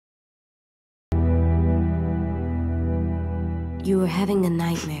You were having a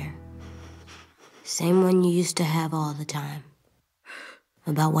nightmare. Same one you used to have all the time.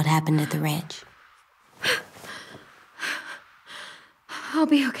 About what happened at the ranch. I'll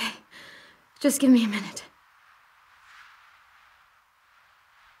be okay. Just give me a minute.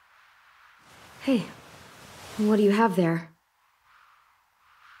 Hey, what do you have there?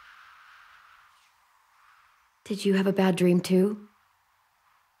 Did you have a bad dream too?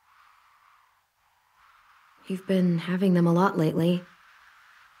 You've been having them a lot lately.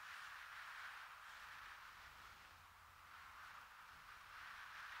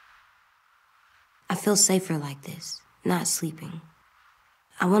 I feel safer like this, not sleeping.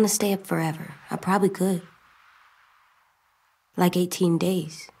 I want to stay up forever. I probably could. Like 18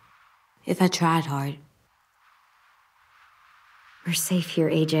 days. If I tried hard. We're safe here,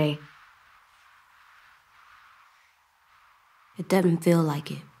 AJ. It doesn't feel like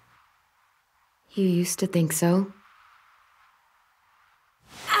it. You used to think so?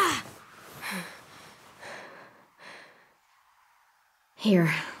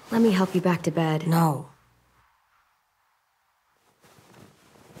 Here, let me help you back to bed. No.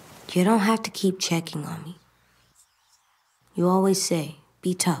 You don't have to keep checking on me. You always say,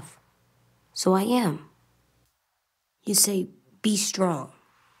 be tough. So I am. You say, be strong.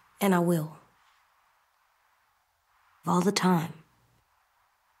 And I will. All the time.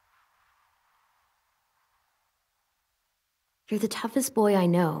 You're the toughest boy I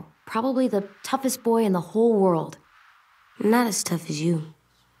know. Probably the toughest boy in the whole world. I'm not as tough as you.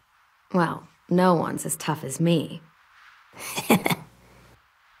 Well, no one's as tough as me.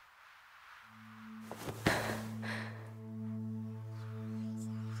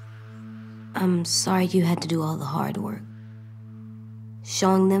 I'm sorry you had to do all the hard work.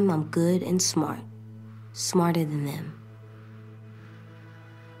 Showing them I'm good and smart. Smarter than them.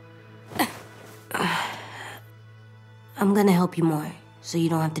 I'm gonna help you more, so you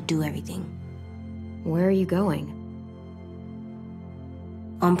don't have to do everything. Where are you going?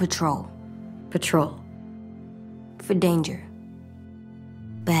 On patrol. Patrol. For danger.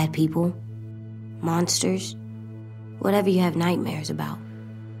 Bad people. Monsters. Whatever you have nightmares about.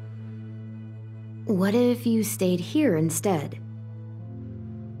 What if you stayed here instead?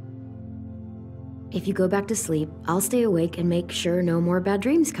 If you go back to sleep, I'll stay awake and make sure no more bad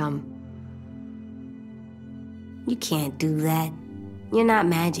dreams come. You can't do that. You're not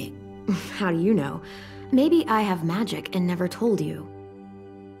magic. How do you know? Maybe I have magic and never told you.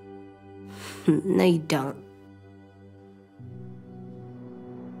 No, you don't.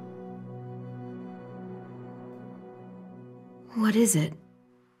 What is it?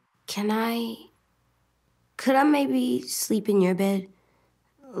 Could I maybe sleep in your bed?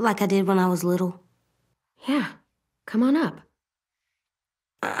 Like I did when I was little? Yeah, come on up.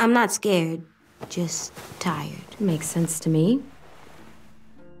 I'm not scared, just tired. Makes sense to me.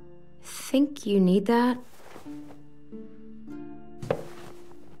 Think you need that?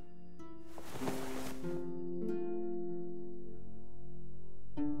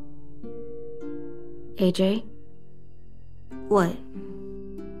 AJ? What?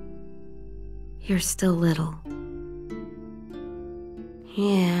 You're still little.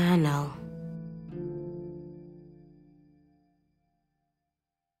 Yeah, I know.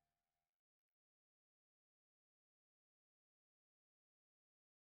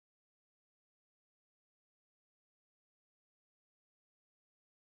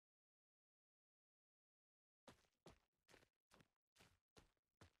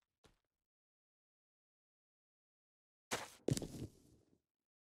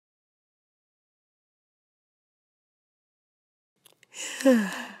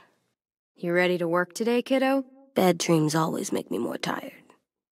 You ready to work today, kiddo? Bad dreams always make me more tired.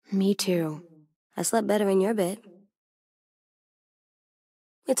 Me too. I slept better in your bed.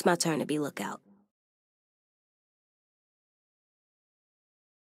 It's my turn to be lookout.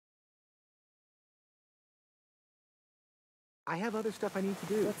 I have other stuff I need to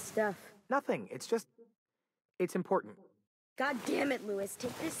do. What stuff? Nothing. It's important. God damn it, Louis.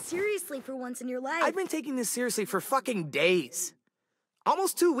 Take this seriously for once in your life. I've been taking this seriously for fucking days.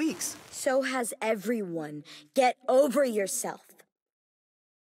 Almost 2 weeks. So has everyone. Get over yourself.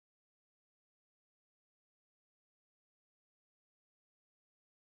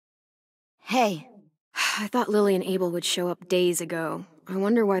 Hey. I thought Lily and Abel would show up days ago. I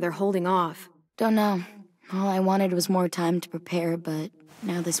wonder why they're holding off. Don't know. All I wanted was more time to prepare, but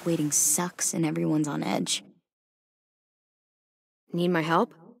now this waiting sucks and everyone's on edge. Need my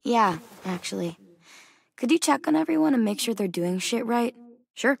help? Yeah, actually. Could you check on everyone and make sure they're doing shit right?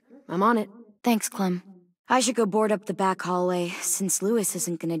 Sure, I'm on it. Thanks, Clem. I should go board up the back hallway, since Louis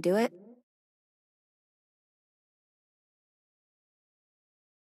isn't gonna do it.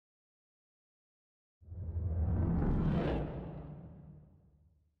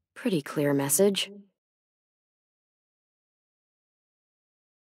 Pretty clear message.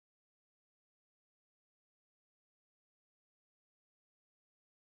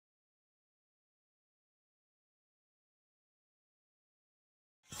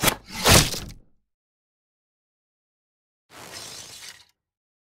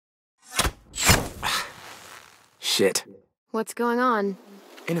 Shit. What's going on?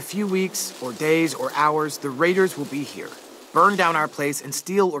 In a few weeks, or days, or hours, the Raiders will be here. Burn down our place and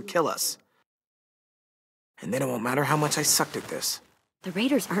steal or kill us. And then it won't matter how much I sucked at this. The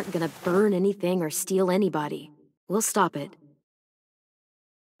Raiders aren't gonna burn anything or steal anybody. We'll stop it.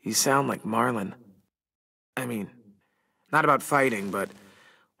 You sound like Marlon. I mean, not about fighting, but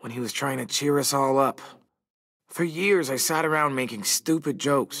when he was trying to cheer us all up. For years, I sat around making stupid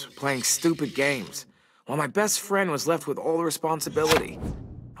jokes, playing stupid games, while my best friend was left with all the responsibility,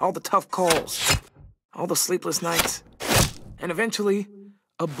 all the tough calls, all the sleepless nights, and eventually,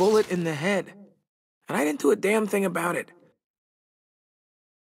 a bullet in the head. And I didn't do a damn thing about it.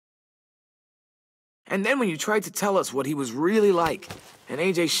 And then when you tried to tell us what he was really like, and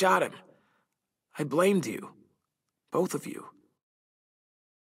AJ shot him, I blamed you. Both of you.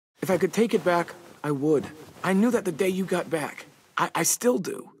 If I could take it back, I would. I knew that the day you got back. I still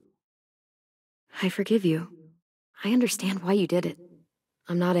do. I forgive you. I understand why you did it.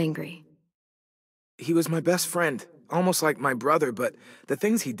 I'm not angry. He was my best friend, almost like my brother, but the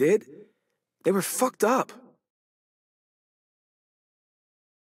things he did, they were fucked up.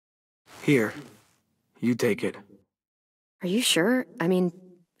 Here, you take it. Are you sure? I mean,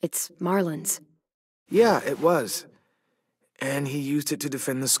 it's Marlon's. Yeah, it was. And he used it to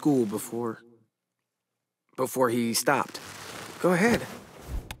defend the school before he stopped. Go ahead.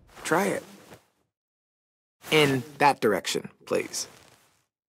 Try it. In that direction, please.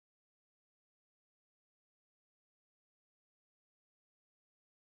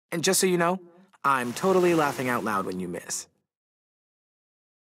 And just so you know, I'm totally laughing out loud when you miss.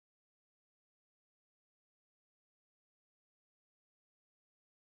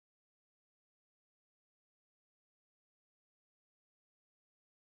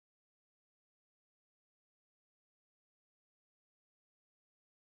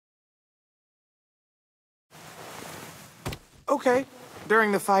 Okay.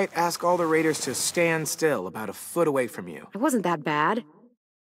 During the fight, ask all the Raiders to stand still about a foot away from you. It wasn't that bad.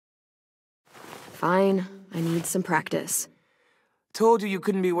 Fine, I need some practice. Told you you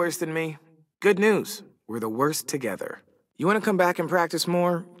couldn't be worse than me. Good news. We're the worst together. You want to come back and practice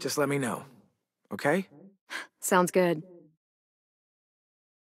more? Just let me know. Okay? Sounds good.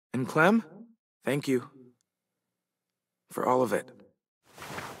 And Clem, thank you. For all of it.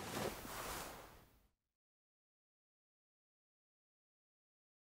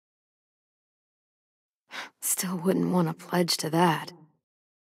 Still wouldn't want to pledge to that.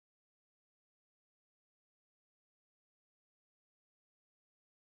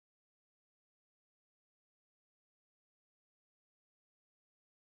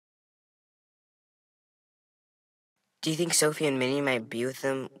 Do you think Sophie and Minnie might be with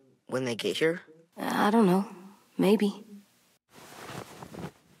them when they get here? I don't know. Maybe.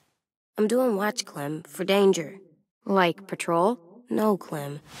 I'm doing watch, Clem, for danger. Like patrol? No,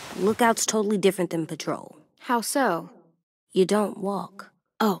 Clem. Lookout's totally different than patrol. How so? You don't walk.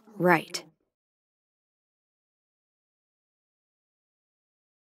 Oh, right.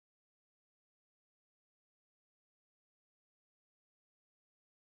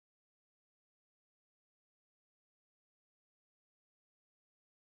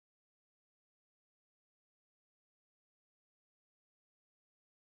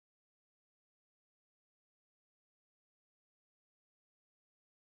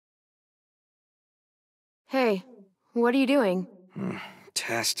 Hey, what are you doing?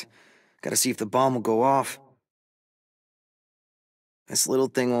 Test. Gotta see if the bomb will go off. This little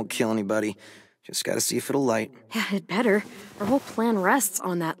thing won't kill anybody. Just gotta see if it'll light. Yeah, it better. Our whole plan rests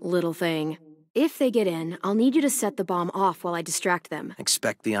on that little thing. If they get in, I'll need you to set the bomb off while I distract them.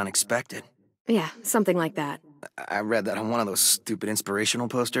 Expect the unexpected. Yeah, something like that. I read that on one of those stupid inspirational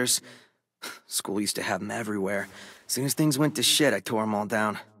posters. School used to have them everywhere. As soon as things went to shit, I tore them all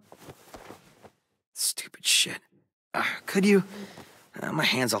down. Stupid shit. Could you? My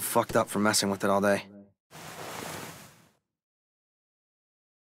hand's all fucked up from messing with it all day.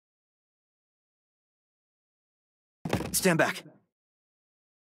 Stand back.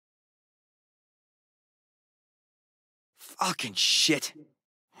 Fucking shit.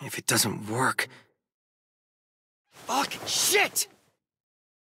 If it doesn't work. Fucking shit!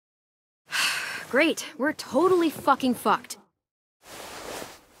 Great, we're totally fucking fucked.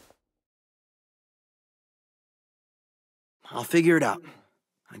 I'll figure it out.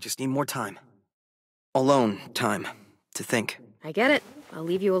 I just need more time. Alone time to think. I get it. I'll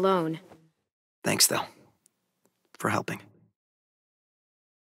leave you alone. Thanks, though, for helping.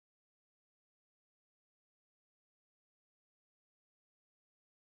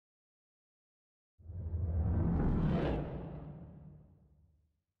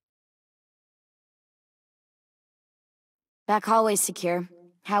 Back hallway's secure.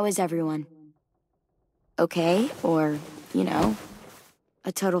 How is everyone? Okay, or, you know,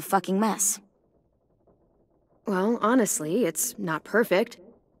 a total fucking mess? Well, honestly, it's not perfect,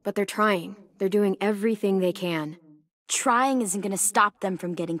 but they're trying. They're doing everything they can. Trying isn't gonna stop them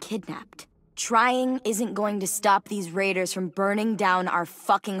from getting kidnapped. Trying isn't going to stop these raiders from burning down our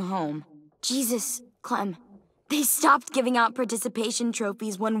fucking home. Jesus, Clem. They stopped giving out participation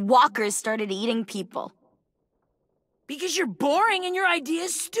trophies when walkers started eating people. Because you're boring and your idea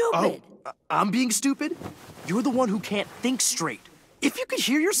is stupid. Oh, I'm being stupid? You're the one who can't think straight. If you could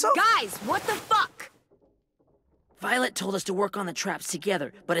hear yourself... Guys, what the fuck? Violet told us to work on the traps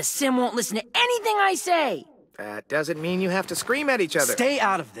together, but Aasim won't listen to anything I say. That doesn't mean you have to scream at each other. Stay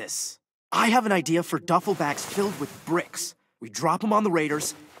out of this. I have an idea for duffel bags filled with bricks. We drop them on the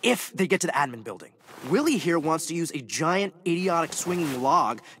raiders if they get to the admin building. Willie here wants to use a giant, idiotic swinging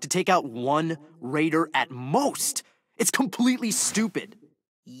log to take out one raider at most. It's completely stupid.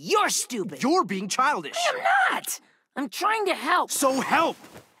 You're stupid. You're being childish. I am not. I'm trying to help. So help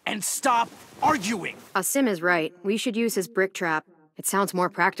and stop arguing. Aasim is right. We should use his brick trap. It sounds more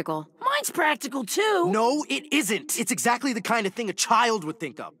practical. Mine's practical too. No, it isn't. It's exactly the kind of thing a child would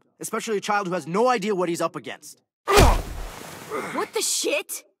think of. Especially a child who has no idea what he's up against. What the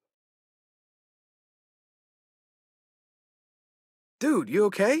shit? Dude, you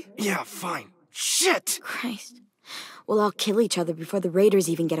okay? Yeah, fine. Shit! Christ. We'll all kill each other before the raiders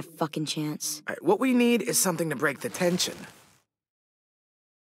even get a fucking chance. All right, what we need is something to break the tension.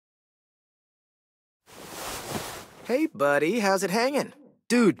 Hey, buddy, how's it hanging?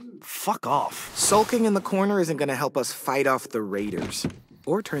 Dude, fuck off. Sulking in the corner isn't gonna help us fight off the raiders.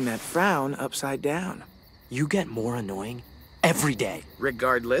 Or turn that frown upside down. You get more annoying every day.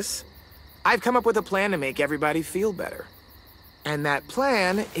 Regardless, I've come up with a plan to make everybody feel better. And that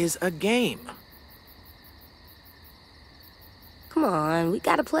plan is a game. Come on, we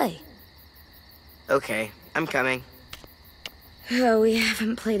gotta play. Okay, I'm coming. Oh, we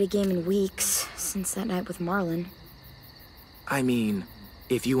haven't played a game in weeks, since that night with Marlon. I mean,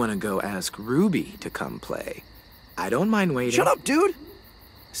 if you want to go ask Ruby to come play, I don't mind waiting. Shut up, dude!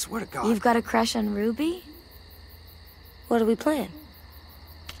 I swear to God. You've got a crush on Ruby? What are we playing?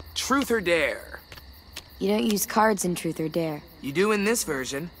 Truth or Dare. You don't use cards in Truth or Dare. You do in this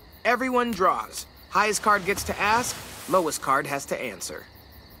version. Everyone draws. Highest card gets to ask, lowest card has to answer.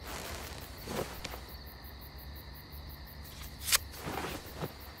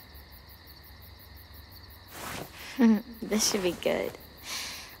 This should be good.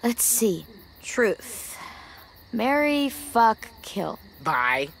 Let's see. Truth. Marry, fuck, kill.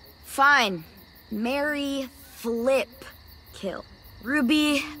 Bye. Fine. Marry, flip, kill.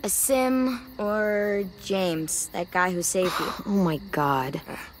 Ruby, Aasim, or James, that guy who saved you. Oh my god.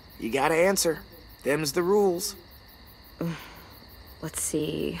 You gotta answer. Them's the rules. Let's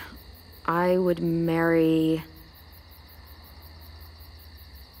see. I would marry...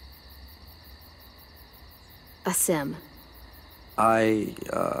 Aasim.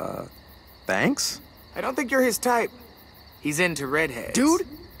 Thanks? I don't think you're his type. He's into redheads. Dude,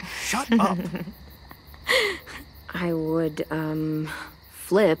 shut up. I would,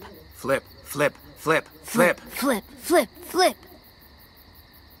 flip. Flip, flip, flip, flip. Flip, flip, flip.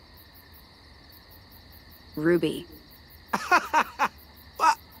 Ruby.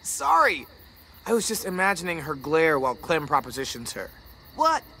 What? Sorry. I was just imagining her glare while Clem propositions her.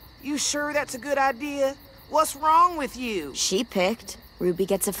 What? You sure that's a good idea? What's wrong with you? She picked. Ruby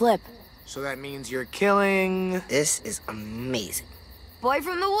gets a flip. So that means you're killing... This is amazing. Boy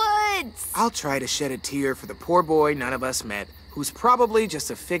from the woods! I'll try to shed a tear for the poor boy none of us met, who's probably just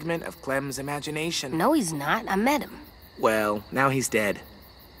a figment of Clem's imagination. No, he's not. I met him. Well, now he's dead.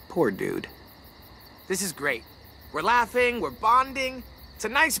 Poor dude. This is great. We're laughing, we're bonding. It's a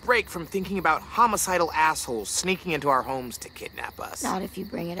nice break from thinking about homicidal assholes sneaking into our homes to kidnap us. Not if you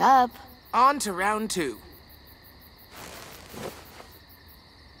bring it up. On to round 2.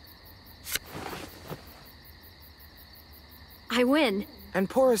 I win. And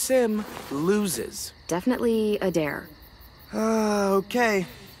poor Aasim loses. Definitely a dare. Okay.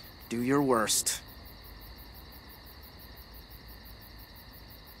 Do your worst.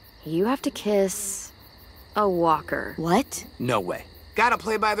 You have to kiss a walker. What? No way. Gotta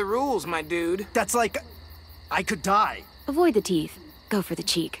play by the rules, my dude. That's like... I could die. Avoid the teeth. Go for the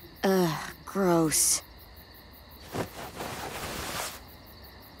cheek. Ugh, gross.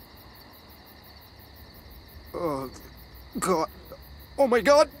 Oh, God. Oh my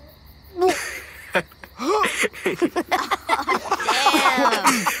God!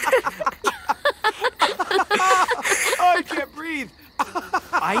 I can't breathe.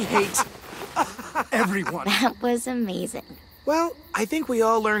 I hate everyone. That was amazing. Well, I think we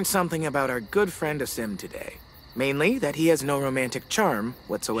all learned something about our good friend Aasim today. Mainly that he has no romantic charm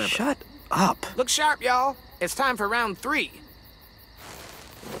whatsoever. Shut up. Look sharp, y'all. It's time for round 3.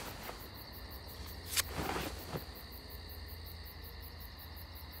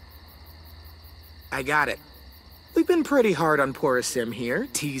 I got it. We've been pretty hard on poor Aasim here,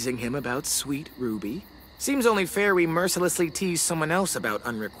 teasing him about sweet Ruby. Seems only fair we mercilessly tease someone else about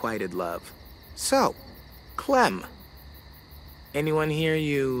unrequited love. So, Clem. Anyone here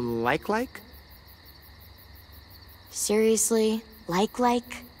you like? Seriously? Like?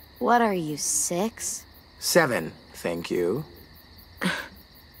 What are you, 6? 7, thank you.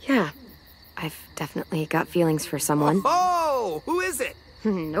 Yeah, I've definitely got feelings for someone. Oh, who is it?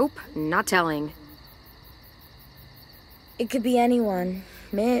 Nope, not telling. It could be anyone.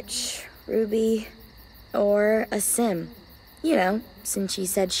 Mitch, Ruby, or Aasim. You know, since she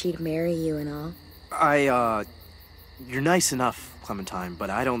said she'd marry you and all. You're nice enough, Clementine, but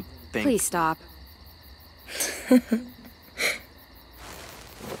I don't think... Please stop.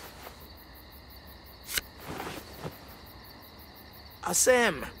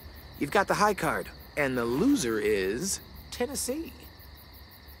 Aasim, you've got the high card, and the loser is Tennessee.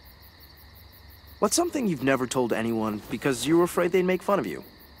 What's something you've never told anyone because you were afraid they'd make fun of you?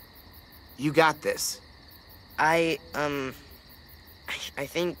 You got this. I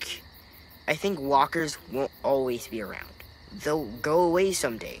think walkers won't always be around. They'll go away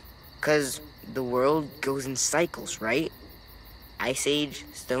someday, 'cause the world goes in cycles, right? Ice Age,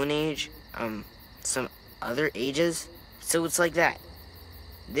 Stone Age, some other ages. So it's like that.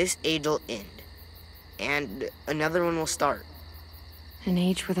 This age will end, and another one will start. An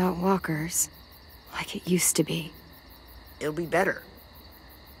age without walkers, like it used to be. It'll be better.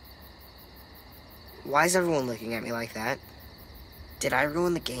 Why is everyone looking at me like that? Did I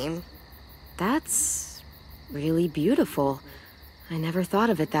ruin the game? That's really beautiful. I never thought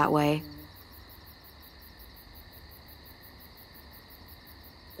of it that way.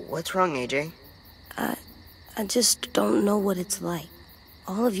 What's wrong, AJ? I just don't know what it's like.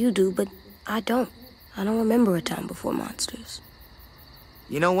 All of you do, but I don't. I don't remember a time before monsters.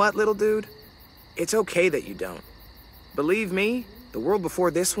 You know what, little dude? It's okay that you don't. Believe me, the world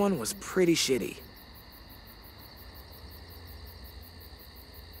before this one was pretty shitty.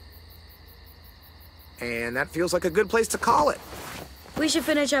 And that feels like a good place to call it. We should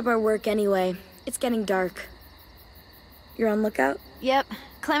finish up our work anyway. It's getting dark. You're on lookout? Yep.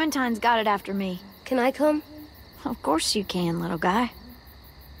 Clementine's got it after me. Can I come? Of course you can, little guy.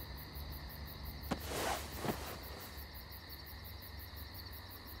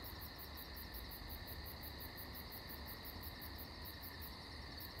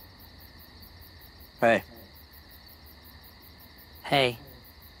 Hey. Hey.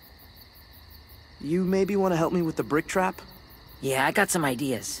 You maybe want to help me with the brick trap? Yeah, I got some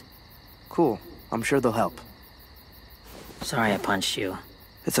ideas. Cool. I'm sure they'll help. Sorry I punched you.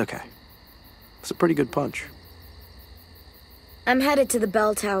 It's okay. It's a pretty good punch. I'm headed to the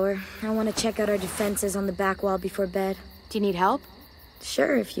bell tower. I want to check out our defenses on the back wall before bed. Do you need help?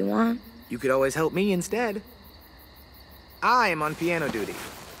 Sure, if you want. You could always help me instead. I am on piano duty.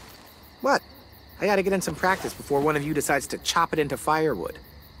 What? I gotta get in some practice before one of you decides to chop it into firewood.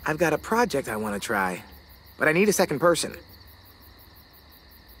 I've got a project I want to try, but I need a second person.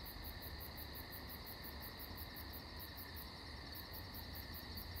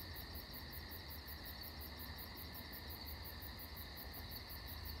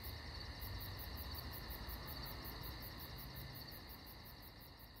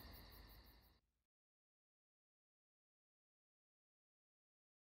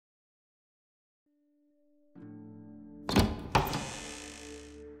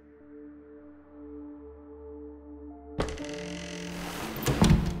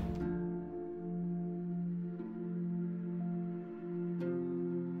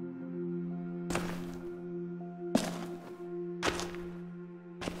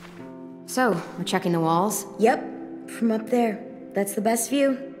 So, we're checking the walls? Yep, from up there. That's the best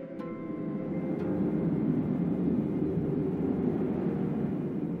view.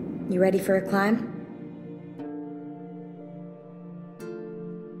 You ready for a climb?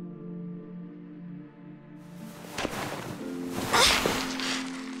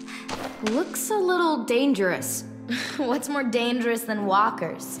 Looks a little dangerous. What's more dangerous than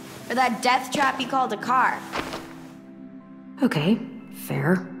walkers? Or that death trap you called a car? Okay,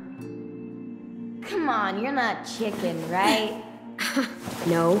 fair. Come on, you're not chicken, right?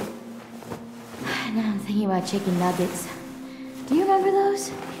 No. Now I'm thinking about chicken nuggets. Do you remember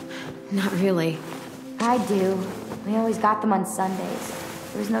those? Not really. I do. We always got them on Sundays.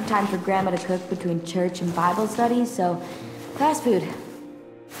 There was no time for Grandma to cook between church and Bible studies, so fast food.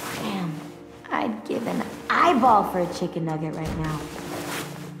 Damn, I'd give an eyeball for a chicken nugget right now.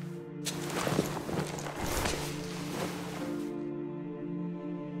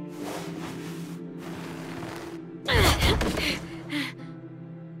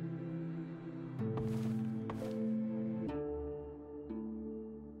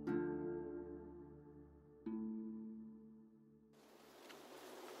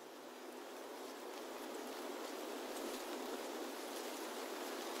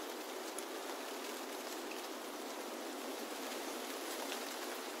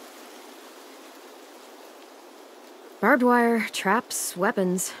 Barbed wire, traps,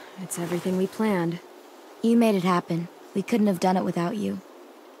 weapons. It's everything we planned. You made it happen. We couldn't have done it without you.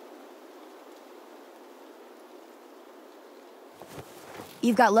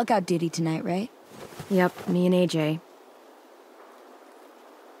 You've got lookout duty tonight, right? Yep, me and AJ.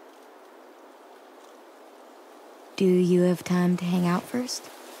 Do you have time to hang out first?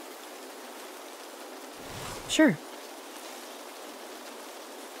 Sure.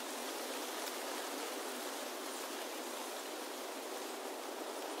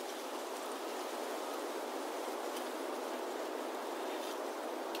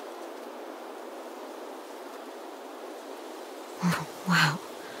 Wow.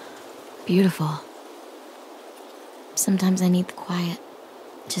 Beautiful. Sometimes I need the quiet,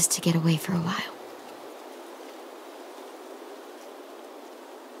 just to get away for a while.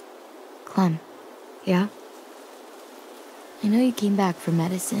 Clem. Yeah? I know you came back for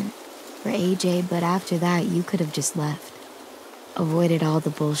medicine, for AJ, but after that, you could have just left. Avoided all the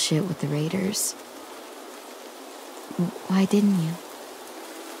bullshit with the Raiders. Why didn't you?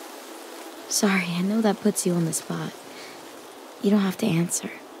 Sorry, I know that puts you on the spot. You don't have to answer.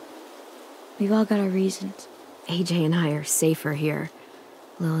 We've all got our reasons. AJ and I are safer here.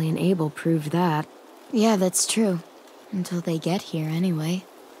 Lily and Abel proved that. Yeah, that's true. Until they get here, anyway.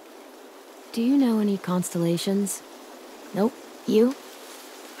 Do you know any constellations? Nope. You?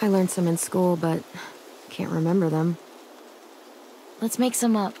 I learned some in school, but can't remember them. Let's make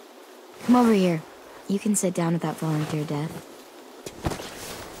some up. Come over here. You can sit down at that volunteer desk.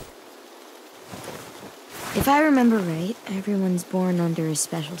 If I remember right, everyone's born under a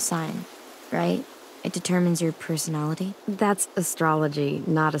special sign, right? It determines your personality. That's astrology,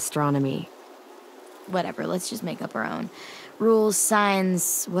 not astronomy. Whatever, let's just make up our own. Rules,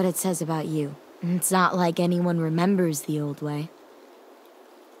 signs, what it says about you. It's not like anyone remembers the old way.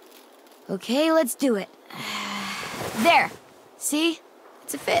 Okay, let's do it. There! See?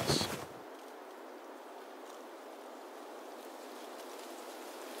 It's a fish.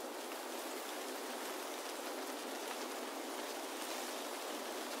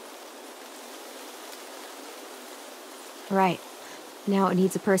 Right. Now it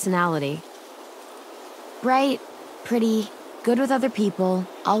needs a personality. Bright, pretty, good with other people,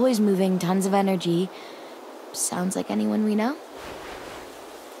 always moving, tons of energy. Sounds like anyone we know.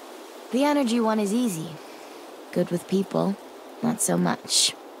 The energy one is easy. Good with people, not so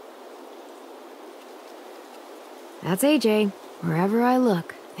much. That's AJ. Wherever I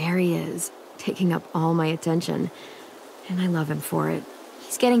look, there he is, taking up all my attention. And I love him for it.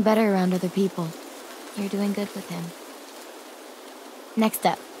 He's getting better around other people. You're doing good with him. Next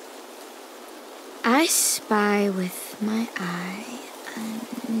up. I spy with my eye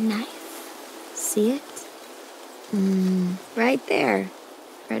a knife. See it? Right there.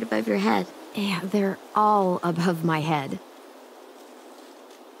 Right above your head. Yeah, they're all above my head.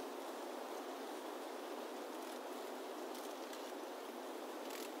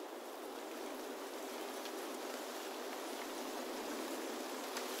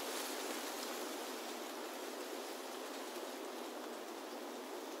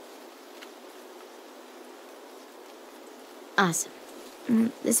 Awesome.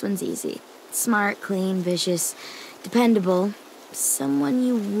 This one's easy. Smart, clean, vicious, dependable. Someone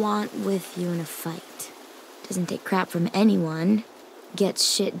you want with you in a fight. Doesn't take crap from anyone. Gets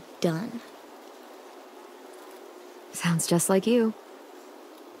shit done. Sounds just like you.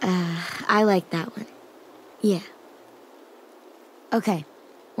 I like that one. Yeah. Okay,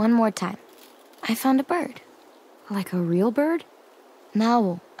 one more time. I found a bird. Like a real bird?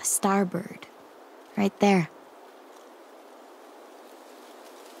 No, a starbird. Right there.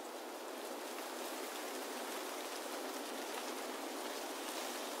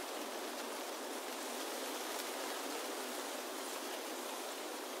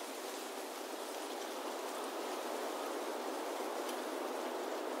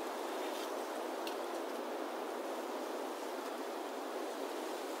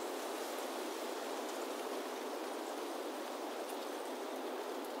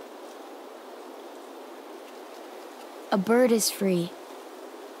 A bird is free.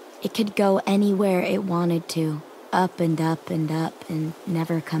 It could go anywhere it wanted to, up and up and up, and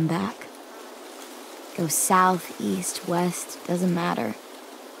never come back. Go south, east, west, doesn't matter.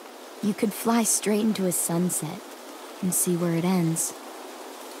 You could fly straight into a sunset and see where it ends.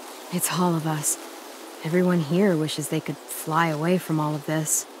 It's all of us. Everyone here wishes they could fly away from all of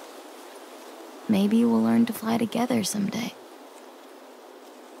this. Maybe we'll learn to fly together someday.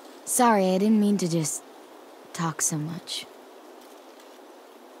 Sorry, I didn't mean to just talk so much.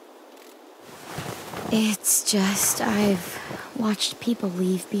 It's just I've watched people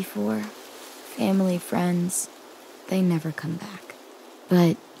leave before. Family, friends. They never come back.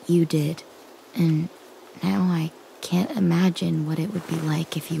 But you did. And now I can't imagine what it would be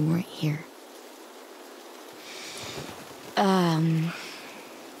like if you weren't here.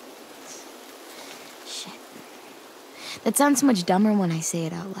 Shit. That sounds so much dumber when I say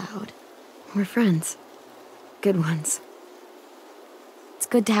it out loud. We're friends. Good ones. It's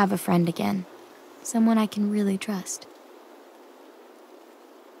good to have a friend again. Someone I can really trust.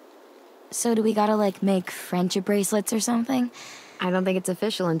 So do we gotta, like, make friendship bracelets or something? I don't think it's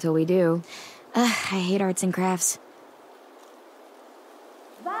official until we do. I hate arts and crafts.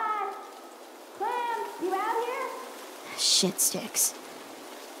 Bye! Clem, you out here? Shit sticks.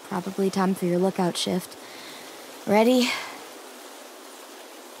 Probably time for your lookout shift. Ready?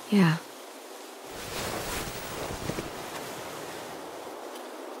 Yeah.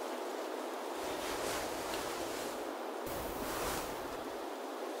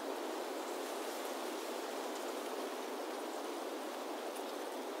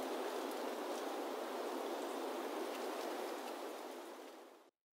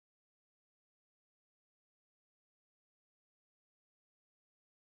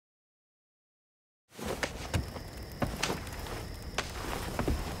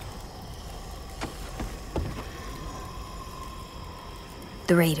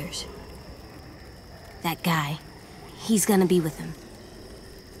 The Raiders. That guy. He's gonna be with him.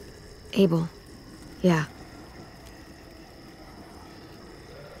 Abel. Yeah.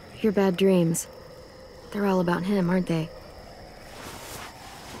 Your bad dreams. They're all about him, aren't they?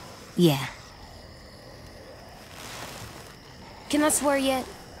 Yeah. Can I swear yet?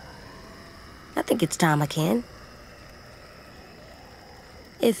 I think it's time I can.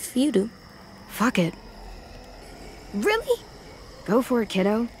 If you do. Fuck it. Really? Go for it,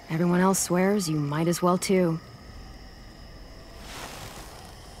 kiddo. Everyone else swears, you might as well too.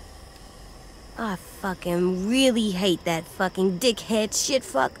 I fucking really hate that fucking dickhead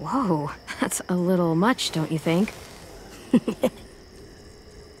shitfuck. Whoa, that's a little much, don't you think?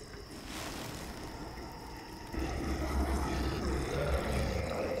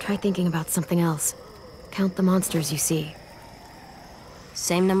 Try thinking about something else. Count the monsters you see.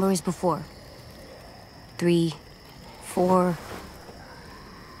 Same number as before. 3, 4...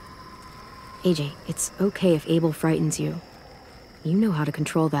 AJ, it's okay if Abel frightens you. You know how to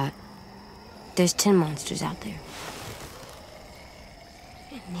control that. There's 10 monsters out there.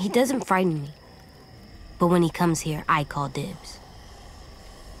 He doesn't frighten me. But when he comes here, I call dibs.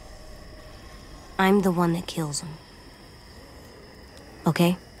 I'm the one that kills him.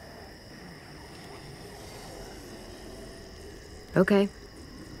 Okay? Okay.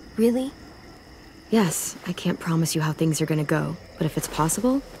 Really? Yes, I can't promise you how things are gonna go, but if it's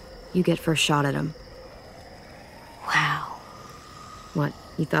possible, you get first shot at him. Wow. What,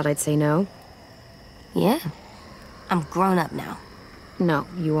 you thought I'd say no? Yeah. I'm grown up now. No,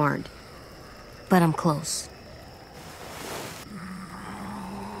 you aren't. But I'm close.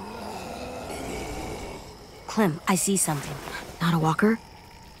 Clem, I see something. Not a walker?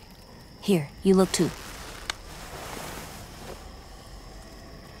 Here, you look too.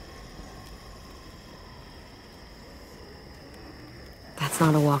 That's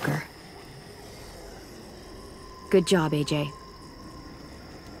not a walker. Good job, AJ.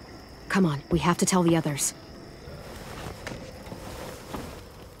 Come on, we have to tell the others.